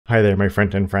Hi there, my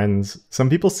front-end friends. Some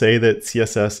people say that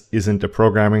CSS isn't a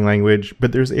programming language,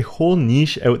 but there's a whole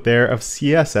niche out there of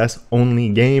CSS-only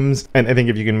games. And I think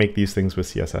if you can make these things with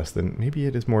CSS, then maybe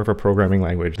it is more of a programming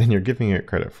language than you're giving it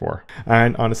credit for.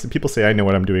 And honestly, people say I know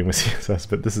what I'm doing with CSS,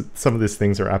 but some of these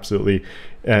things are absolutely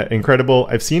incredible.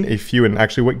 I've seen a few, and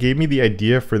actually what gave me the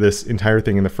idea for this entire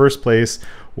thing in the first place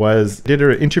was I did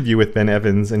an interview with Ben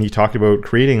Evans, and he talked about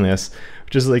creating this,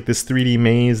 which is like this 3D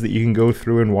maze that you can go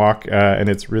through and walk, and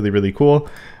it's really, really cool.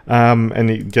 And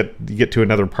you get to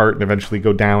another part and eventually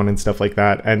go down and stuff like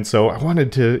that. And so I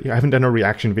haven't done a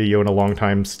reaction video in a long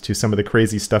time to some of the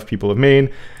crazy stuff people have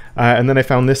made. And then I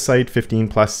found this site, 15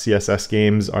 plus CSS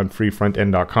games on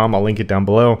freefrontend.com. I'll link it down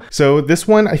below. So this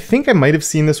one, I think I might have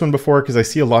seen this one before because I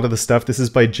see a lot of the stuff. This is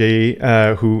by Jhey,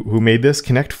 who made this.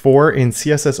 Connect 4 in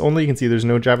CSS only. You can see there's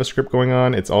no JavaScript going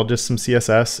on. It's all just some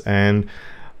CSS, and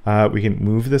we can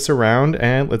move this around,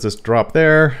 and let's just drop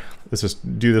there. Let's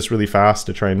just do this really fast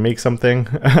to try and make something,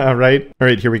 right? All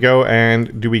right, here we go.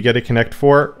 And do we get a connect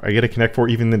 4? I get a connect 4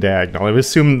 even the diagonal. I would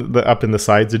assume the up and the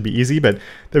sides would be easy, but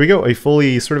there we go. A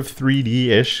fully sort of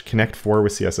 3D-ish connect 4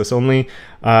 with CSS only.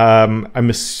 I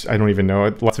don't even know.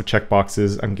 Lots of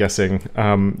checkboxes, I'm guessing.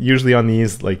 Usually on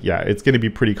these, like, yeah, it's going to be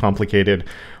pretty complicated.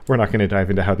 We're not going to dive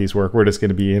into how these work. We're just going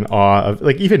to be in awe of,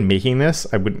 like, even making this,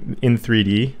 I would, in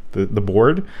 3D, the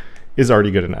board is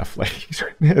already good enough. Like,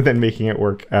 then making it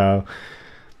work,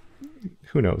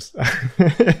 who knows?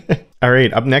 All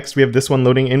right, up next we have this one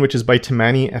loading in, which is by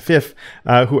Temani Afif,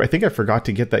 who I think I forgot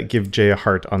to get that give Jhey a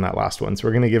heart on that last one. So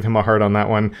we're going to give him a heart on that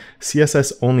one.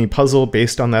 CSS only puzzle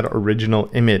based on that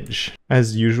original image.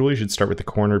 As usual, you should start with the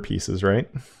corner pieces, right?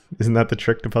 Isn't that the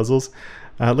trick to puzzles?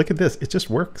 Look at this, it just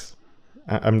works.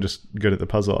 I'm just good at the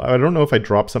puzzle. I don't know if I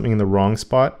dropped something in the wrong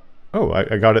spot. Oh,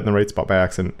 I got it in the right spot by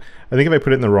accident. I think if I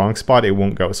put it in the wrong spot, it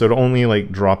won't go. So it only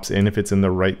like drops in if it's in the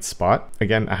right spot.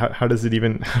 Again, how does it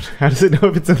even, how does it know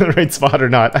if it's in the right spot or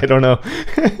not? I don't know.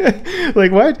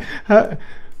 Like what?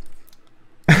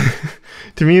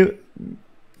 To me,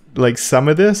 like some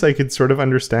of this, I could sort of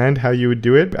understand how you would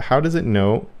do it, but how does it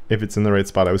know if it's in the right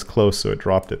spot? I was close, so it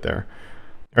dropped it there.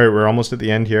 All right, we're almost at the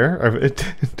end here. It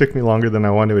took me longer than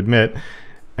I want to admit.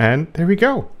 And there we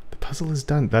go. The puzzle is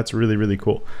done. That's really, really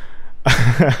cool.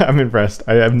 I'm impressed.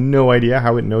 I have no idea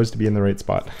how it knows to be in the right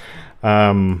spot.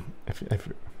 Good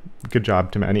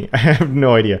job, Temani. I have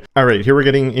no idea. All right, here we're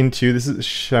getting into, this is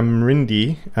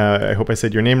Samridhi. I hope I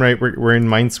said your name right. We're in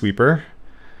Minesweeper.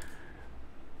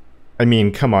 I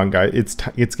mean, come on, guys.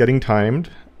 It's getting timed.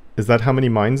 Is that how many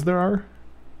mines there are?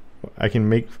 I can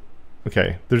make,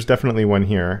 okay, there's definitely one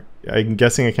here. I'm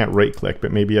guessing I can't right click,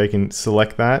 but maybe I can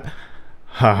select that.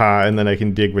 Haha, and then I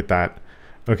can dig with that.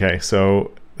 Okay,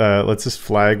 so let's just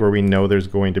flag where we know there's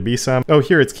going to be some. Oh,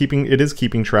 here it is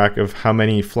keeping track of how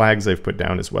many flags I've put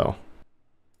down as well.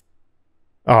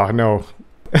 Oh, no.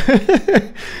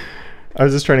 I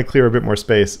was just trying to clear a bit more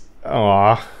space.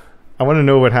 Aw, I want to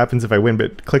know what happens if I win,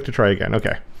 but click to try again.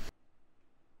 Okay.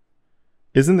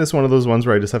 Isn't this one of those ones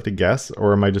where I just have to guess,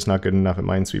 or am I just not good enough at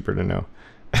Minesweeper to know?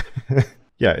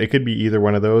 Yeah, it could be either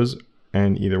one of those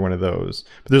and either one of those.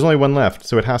 But there's only one left,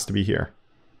 so it has to be here.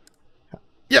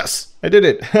 Yes, I did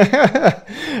it.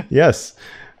 Yes.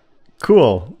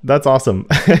 Cool. That's awesome.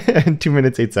 2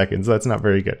 minutes, 8 seconds. That's not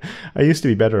very good. I used to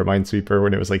be better at Minesweeper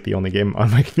when it was like the only game on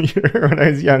my computer when I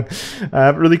was young.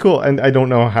 Really cool. And I don't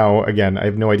know how, again, I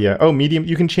have no idea. Oh, medium,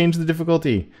 you can change the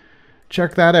difficulty.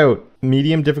 Check that out.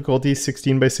 Medium difficulty,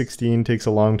 16 by 16, takes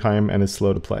a long time and is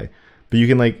slow to play. But you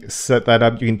can like set that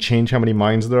up. You can change how many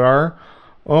mines there are.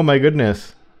 Oh my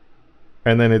goodness.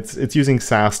 And then it's using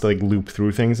Sass to like loop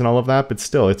through things and all of that, but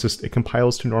still it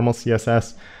compiles to normal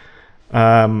CSS.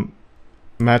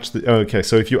 Match the, okay,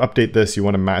 so if you update this, you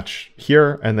want to match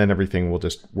here, and then everything will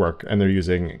just work. And they're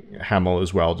using Haml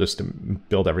as well, just to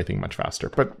build everything much faster.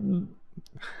 But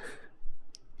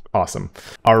awesome.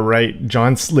 All right,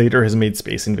 John Slater has made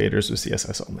Space Invaders with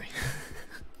CSS only.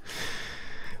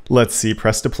 Let's see,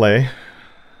 press to play.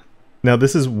 Now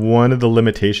this is one of the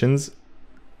limitations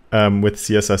with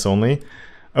CSS only.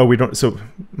 Oh, we don't, so,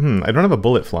 I don't have a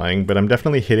bullet flying, but I'm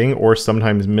definitely hitting or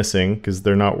sometimes missing because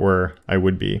they're not where I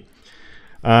would be.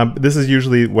 This is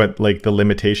usually what like the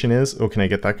limitation is. Oh, can I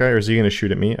get that guy, or is he going to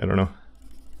shoot at me? I don't know.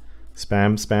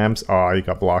 Spams. Oh, he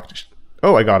got blocked.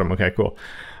 Oh, I got him. Okay, cool.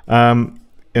 And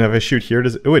if I shoot here,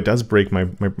 it does break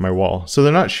my wall. So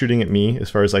they're not shooting at me as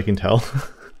far as I can tell.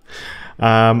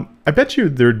 I bet you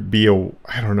there'd be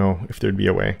I don't know if there'd be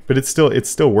a way, but it's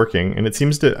still working. And it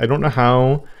seems to, I don't know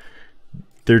how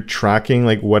they're tracking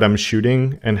like what I'm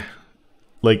shooting, and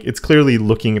like it's clearly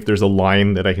looking if there's a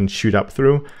line that I can shoot up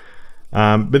through.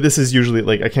 But this is usually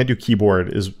like, I can't do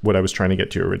keyboard is what I was trying to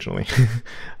get to originally.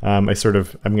 I'm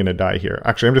going to die here.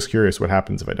 Actually, I'm just curious what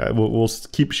happens if I die. We'll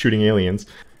keep shooting aliens.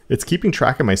 It's keeping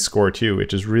track of my score too,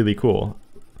 which is really cool.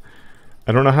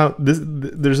 I don't know how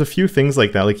there's a few things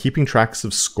like that, like keeping tracks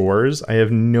of scores. I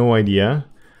have no idea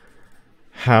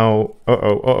how,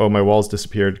 my walls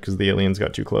disappeared because the aliens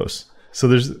got too close. So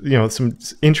there's, you know, some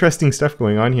interesting stuff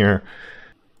going on here.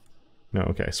 No,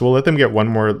 okay. So we'll let them get one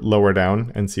more lower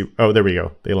down and see. Oh, there we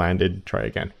go. They landed. Try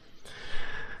again.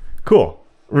 Cool.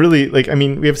 Really, like, I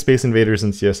mean, we have Space Invaders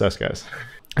and CSS, guys.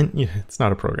 And yeah, it's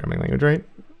not a programming language, right?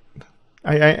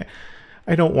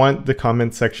 I don't want the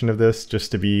comment section of this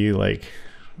just to be like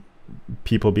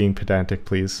people being pedantic,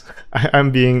 please.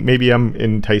 Maybe I'm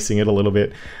enticing it a little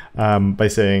bit by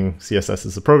saying CSS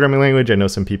is a programming language. I know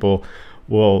some people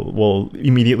will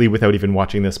immediately, without even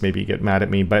watching this, maybe get mad at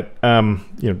me, but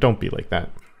you know, don't be like that.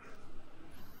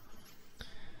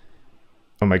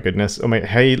 Oh my goodness. Oh my,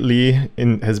 Hey Lee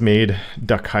has made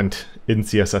Duck Hunt in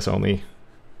CSS only.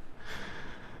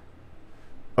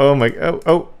 Oh my,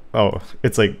 oh,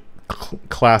 it's like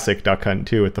classic Duck Hunt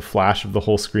too, with the flash of the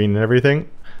whole screen and everything.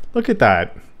 Look at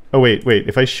that. Oh wait,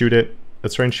 if I shoot it,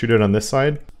 let's try and shoot it on this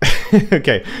side.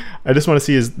 Okay, I just want to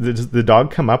see, does the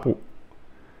dog come up?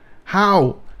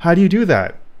 How do you do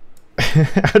that?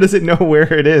 How does it know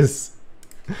where it is?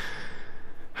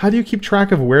 How do you keep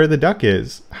track of where the duck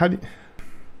is? I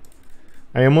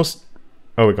almost,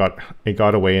 oh, it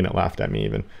got away and it laughed at me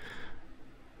even.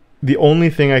 The only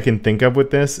thing I can think of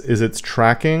with this is it's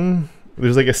tracking.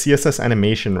 There's like a CSS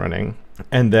animation running,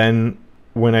 and then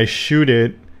when I shoot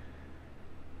it,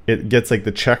 it gets like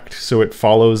the checked, so it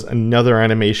follows another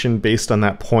animation based on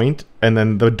that point, and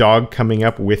then the dog coming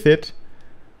up with it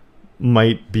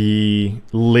might be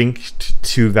linked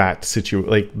to that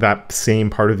like that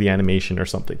same part of the animation or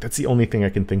something. That's the only thing I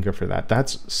can think of for that.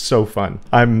 That's so fun.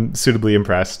 I'm suitably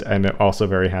impressed and also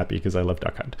very happy because I love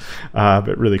Duck Hunt,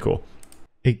 but really cool.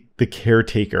 The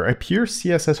Caretaker, a pure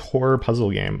CSS horror puzzle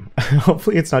game.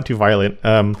 Hopefully it's not too violent.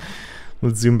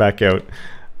 Let's zoom back out.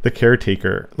 The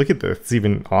Caretaker. Look at this. It's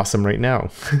even awesome right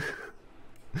now.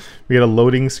 We got a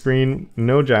loading screen,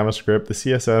 no JavaScript. The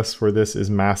CSS for this is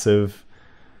massive.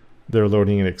 They're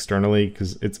loading it externally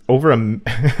because it's over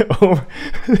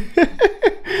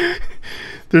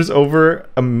there's over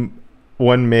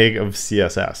 1 meg of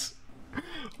CSS.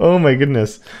 Oh my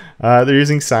goodness. They're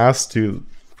using Sass to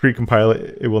pre-compile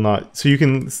it. It will not. So you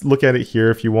can look at it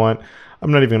here if you want.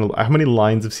 I'm not even gonna, how many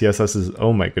lines of CSS is,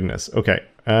 oh my goodness. Okay.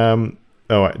 Oh,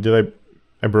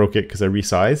 I broke it because I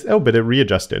resized. Oh, but it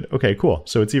readjusted. Okay, cool.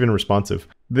 So it's even responsive.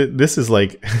 This is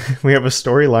like, we have a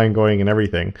storyline going and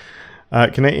everything.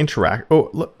 Can I interact? Oh,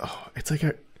 look, oh, it's like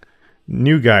a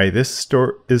new guy. This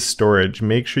is storage.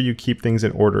 Make sure you keep things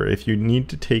in order. If you need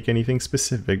to take anything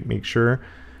specific, make sure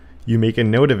you make a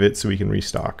note of it so we can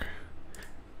restock.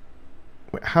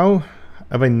 How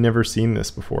have I never seen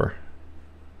this before?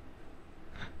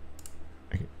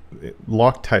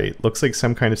 Lock tight. Looks like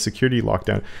some kind of security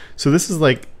lockdown. So this is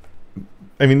like,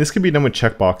 I mean, this could be done with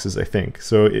checkboxes, I think.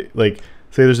 So like,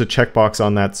 say there's a checkbox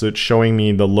on that, so it's showing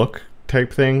me the look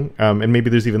type thing, and maybe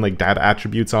there's even like data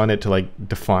attributes on it to like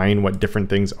define what different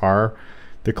things are.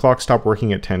 The clock stopped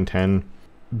working at 10:10.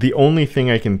 The only thing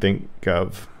I can think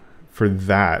of for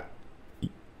that,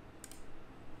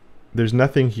 there's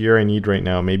nothing here I need right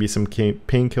now. Maybe some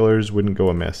painkillers wouldn't go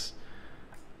amiss.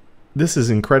 This is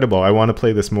incredible. I want to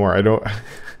play this more. I don't.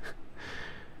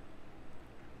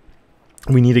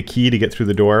 We need a key to get through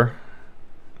the door.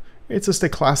 It's just a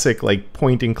classic like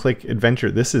point and click adventure.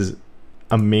 This is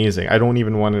amazing. I don't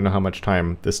even want to know how much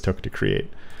time this took to create.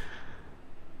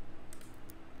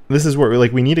 This is where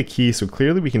we need a key, so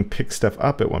clearly we can pick stuff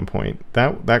up at one point.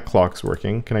 That clock's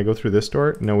working. Can I go through this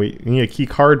door? No, we need a key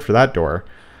card for that door.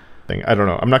 I don't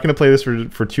know. I'm not going to play this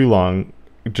for too long,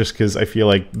 just because I feel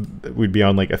like we'd be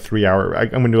on like a 3-hour. I'm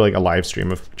going to do like a live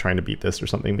stream of trying to beat this or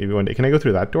something maybe one day. Can I go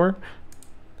through that door?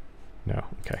 No.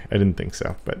 Okay. I didn't think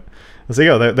so, but I was like,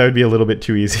 oh, that would be a little bit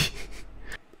too easy.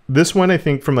 This one, I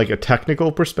think from like a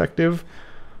technical perspective,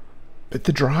 but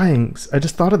the drawings, I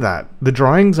just thought of that. The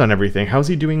drawings on everything. How's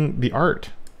he doing the art?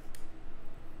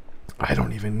 I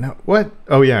don't even know. What?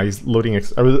 Oh yeah, he's loading.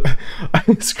 I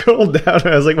scrolled down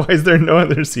and I was like, why is there no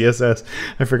other CSS?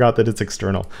 I forgot that it's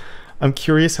external. I'm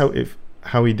curious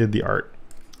how he did the art.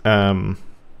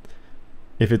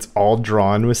 If it's all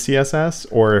drawn with CSS,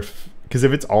 or because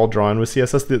if it's all drawn with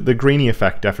CSS, the grainy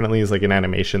effect definitely is like an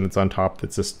animation that's on top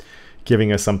that's just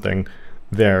giving us something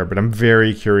there. But I'm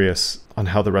very curious on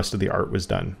how the rest of the art was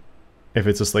done. If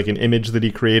it's just like an image that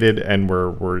he created and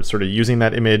we're sort of using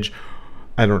that image,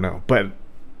 I don't know. But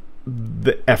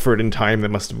the effort and time that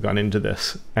must have gone into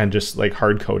this, and just like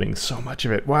hard coding so much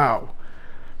of it. Wow.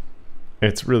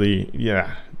 It's really,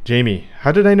 yeah. Jamie,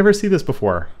 how did I never see this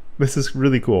before? This is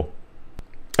really cool.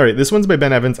 All right, this one's by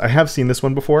Ben Evans. I have seen this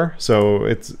one before, so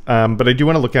it's, but I do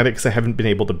want to look at it because I haven't been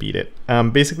able to beat it.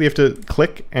 Basically, you have to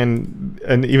click, and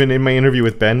even in my interview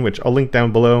with Ben, which I'll link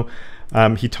down below,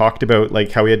 he talked about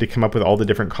like how he had to come up with all the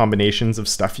different combinations of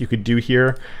stuff you could do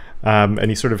here, and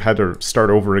he sort of had to start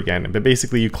over again. But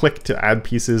basically, you click to add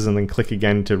pieces, and then click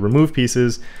again to remove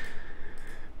pieces.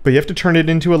 But you have to turn it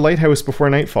into a lighthouse before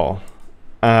nightfall.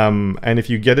 And if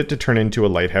you get it to turn into a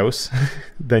lighthouse,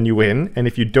 then you win. And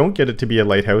if you don't get it to be a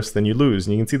lighthouse, then you lose.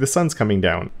 And you can see the sun's coming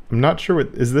down. I'm not sure what,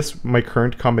 is this my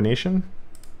current combination?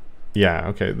 Yeah,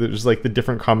 okay. There's like the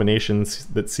different combinations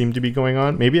that seem to be going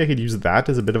on. Maybe I could use that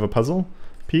as a bit of a puzzle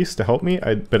piece to help me,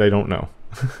 but I don't know.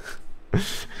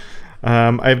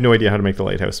 I have no idea how to make the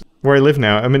lighthouse. Where I live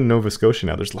now, I'm in Nova Scotia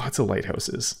now. There's lots of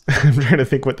lighthouses. I'm trying to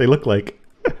think what they look like.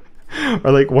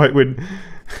 Or like what would...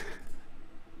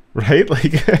 Right?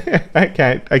 Like, I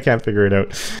can't figure it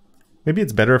out. Maybe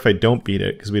it's better if I don't beat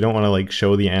it, because we don't want to like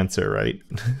show the answer, right?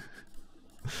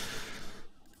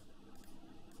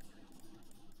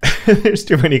 There's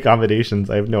too many combinations.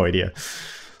 I have no idea.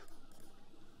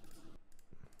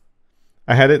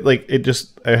 I had it like,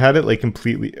 I had it like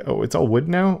completely, oh, it's all wood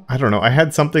now? I don't know. I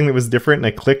had something that was different and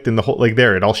I clicked and the whole, like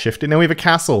there, it all shifted. Now we have a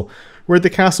castle. Where'd the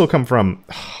castle come from?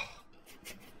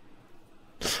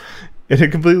 It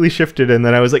had completely shifted, and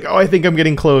then I was like, oh, I think I'm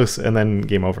getting close, and then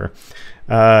game over.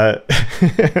 I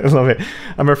love it.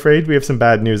 I'm afraid we have some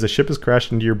bad news. A ship has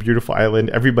crashed into your beautiful island.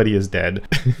 Everybody is dead.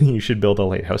 You should build a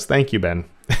lighthouse. Thank you, Ben.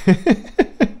 All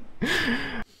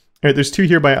right, there's two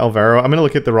here by Alvaro. I'm going to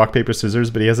look at the rock, paper, scissors,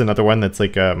 but he has another one that's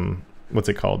like, what's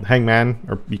it called? Hangman,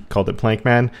 or he called it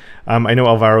Plankman. I know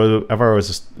Alvaro is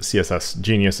a CSS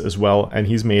genius as well, and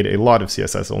he's made a lot of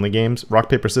CSS-only games. Rock,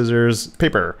 paper, scissors,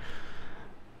 paper.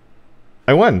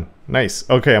 I won. Nice.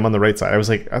 Okay, I'm on the right side. I was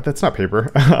like, that's not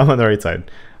paper. I'm on the right side.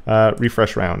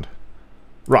 Refresh round.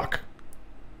 Rock.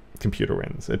 Computer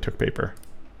wins. It took paper.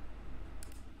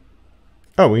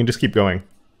 Oh, we can just keep going.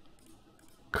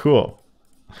 Cool.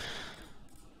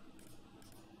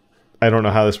 I don't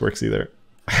know how this works either.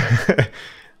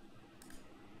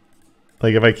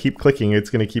 Like if I keep clicking, it's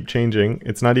going to keep changing.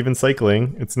 It's not even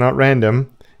cycling. It's not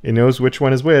random. It knows which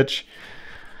one is which.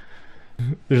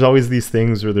 There's always these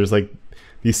things where there's like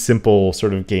these simple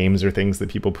sort of games or things that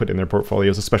people put in their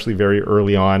portfolios, especially very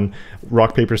early on.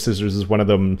 Rock, paper, scissors is one of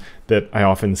them that I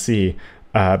often see.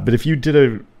 But if you did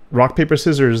a rock, paper,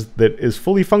 scissors that is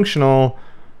fully functional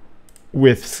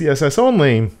with CSS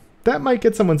only, that might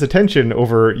get someone's attention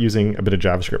over using a bit of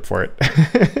JavaScript for it.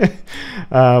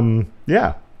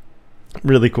 Yeah,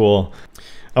 really cool.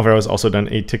 Alvaro's also done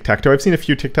a tic-tac-toe. I've seen a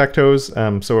few tic-tac-toes,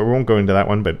 so we won't go into that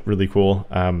one, but really cool.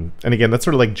 And again, that's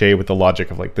sort of like Jhey with the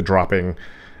logic of like the dropping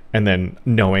and then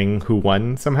knowing who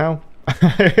won somehow.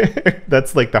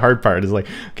 That's like the hard part is like,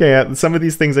 okay, some of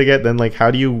these things I get, then like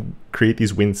how do you create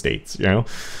these win states, you know?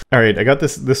 All right, I got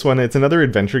this one. It's another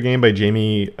adventure game by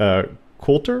Jamie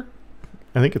Coulter.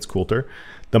 I think it's Coulter.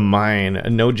 The Mine, a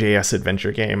Node.js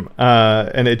adventure game.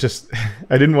 And it just,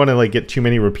 I didn't want to like get too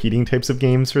many repeating types of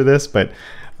games for this, but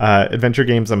adventure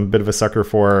games I'm a bit of a sucker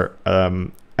for.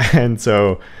 And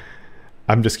so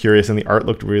I'm just curious, and the art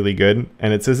looked really good.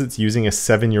 And it says it's using a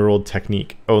 7-year-old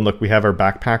technique. Oh, and look, we have our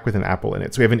backpack with an apple in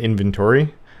it. So we have an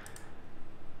inventory.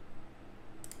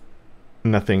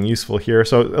 Nothing useful here.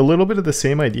 So a little bit of the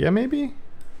same idea maybe,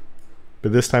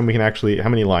 but this time we can actually, how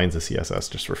many lines of CSS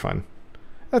just for fun?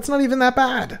 That's not even that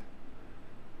bad.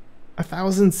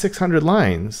 1,600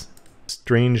 lines.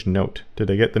 Strange note. Did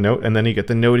I get the note? And then you get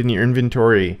the note in your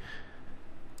inventory.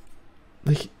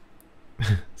 Like,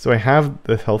 so I have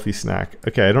the healthy snack.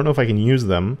 Okay, I don't know if I can use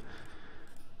them.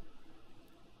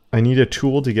 I need a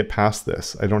tool to get past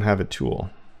this. I don't have a tool.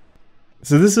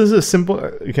 So this is a simple,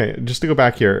 okay, just to go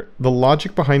back here. The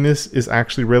logic behind this is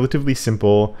actually relatively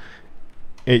simple.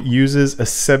 It uses a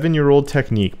 7-year-old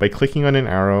technique. By clicking on an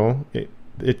arrow,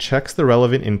 it checks the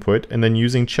relevant input, and then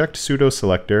using checked pseudo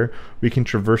selector, we can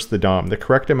traverse the DOM, the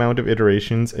correct amount of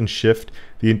iterations, and shift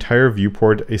the entire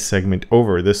viewport a segment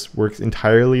over. This works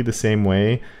entirely the same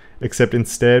way, except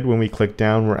instead when we click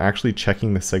down, we're actually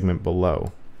checking the segment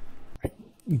below. I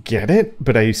get it,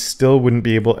 but I still wouldn't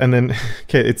be able, and then,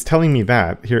 okay, it's telling me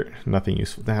that. Here, nothing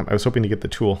useful. Damn, I was hoping to get the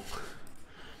tool.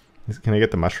 Can I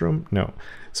get the mushroom? No.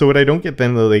 So what I don't get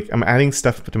then, like, I'm adding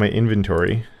stuff to my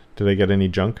inventory. Did I get any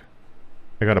junk?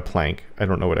 I got a plank. I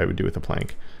don't know what I would do with a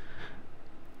plank.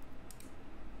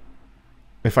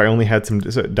 If I only had some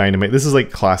dynamite. This is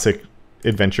like classic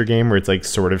adventure game where it's like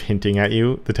sort of hinting at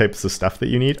you the types of stuff that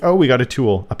you need. Oh, we got a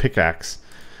tool, a pickaxe.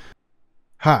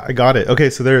 Ha, I got it. Okay,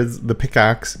 so there's the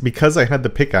pickaxe. Because I had the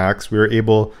pickaxe, we were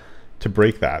able to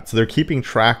break that. So they're keeping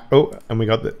track. Oh, and we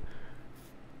got the...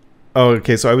 Oh,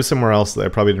 okay, so I was somewhere else that I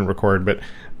probably didn't record, but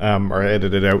or I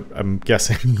edited out, I'm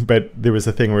guessing. But there was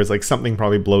a thing where it's like something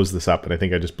probably blows this up, and I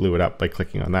think I just blew it up by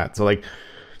clicking on that. So like,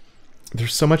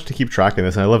 there's so much to keep track in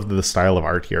this, and I love the style of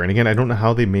art here. And again, I don't know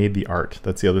how they made the art.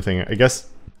 That's the other thing. I guess,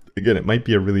 again, it might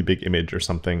be a really big image or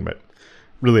something, but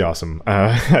really awesome.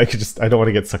 I don't want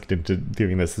to get sucked into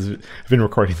doing this. I've been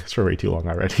recording this for way too long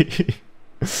already.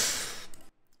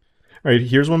 All right,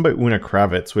 here's one by Una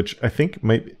Kravets, which I think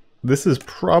might... This is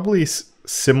probably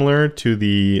similar to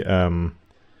the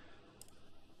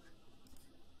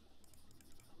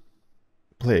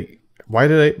Plague. Why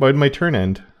did my turn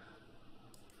end?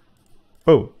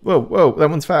 Oh, whoa, whoa, that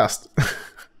one's fast.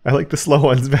 I like the slow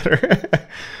ones better.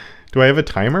 Do I have a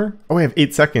timer? Oh, I have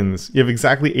 8 seconds. You have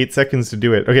exactly 8 seconds to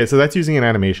do it. Okay, so that's using an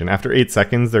animation. After 8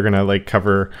 seconds, they're gonna like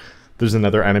cover... There's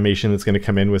another animation that's gonna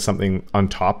come in with something on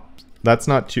top. That's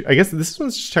not too... I guess this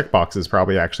one's just checkboxes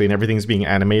probably, actually, and everything's being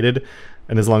animated.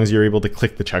 And as long as you're able to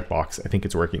click the checkbox, I think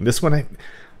it's working. This one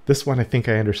I think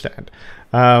I understand.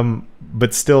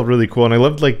 But still really cool. And I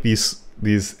loved like these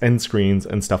end screens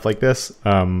and stuff like this.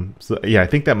 So yeah, I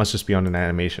think that must just be on an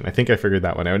animation. I think I figured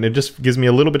that one out. And it just gives me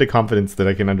a little bit of confidence that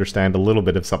I can understand a little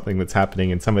bit of something that's happening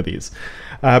in some of these.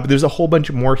 But there's a whole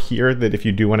bunch more here that if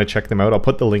you do want to check them out, I'll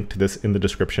put the link to this in the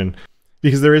description.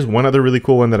 Because there is one other really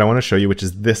cool one that I want to show you, which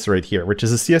is this right here, which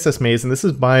is a CSS maze, and this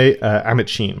is by Amit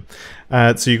Sheen.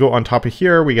 So you go on top of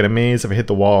here, we get a maze. If I hit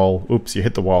the wall, oops, you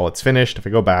hit the wall, it's finished. If I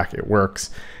go back, it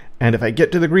works. And if I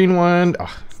get to the green one,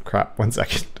 oh, crap, 1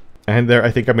 second. And there,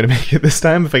 I think I'm going to make it this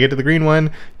time. If I get to the green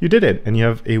one, you did it. And you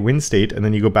have a win state, and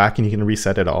then you go back and you can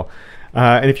reset it all.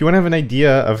 And if you want to have an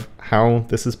idea of how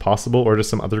this is possible, or just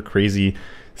some other crazy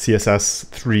CSS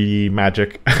 3D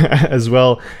magic as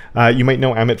well. You might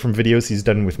know Amit from videos he's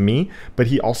done with me, but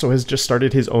he also has just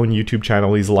started his own YouTube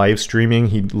channel. He's live streaming.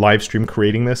 He live streamed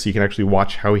creating this, so you can actually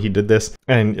watch how he did this.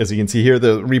 And as you can see here,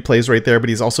 the replay's right there, but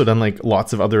he's also done like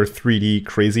lots of other 3D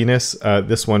craziness.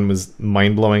 This one was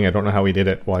mind-blowing. I don't know how he did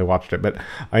it while I watched it, but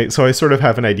so I sort of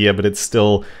have an idea, but it's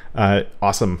still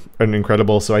awesome and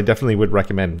incredible. So I definitely would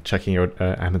recommend checking out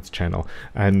Amit's channel,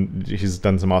 and he's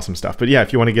done some awesome stuff. But yeah,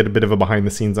 if you want to get a bit of a behind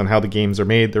the scenes on how the games are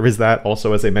made, there is that.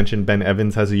 Also, as I mentioned, Ben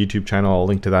Evans has a YouTube channel. I'll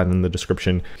link to that in the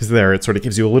description, because there it sort of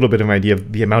gives you a little bit of an idea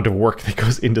of the amount of work that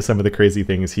goes into some of the crazy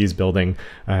things he's building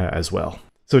as well.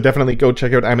 So definitely go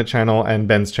check out Amit's channel and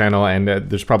Ben's channel, and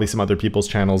there's probably some other people's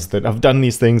channels that have done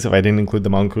these things. If I didn't include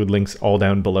them, I'll include links all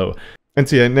down below. And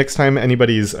so yeah, next time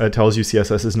anybody tells you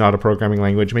CSS is not a programming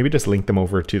language, maybe just link them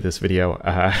over to this video.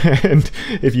 And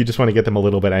if you just want to get them a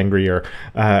little bit angrier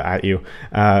at you.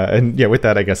 And yeah, with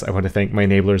that, I guess I want to thank my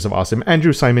enablers of awesome,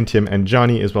 Andrew, Simon, Tim, and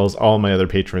Johnny, as well as all my other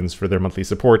patrons for their monthly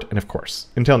support. And of course,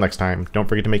 until next time, don't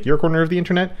forget to make your corner of the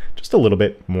internet just a little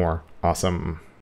bit more awesome.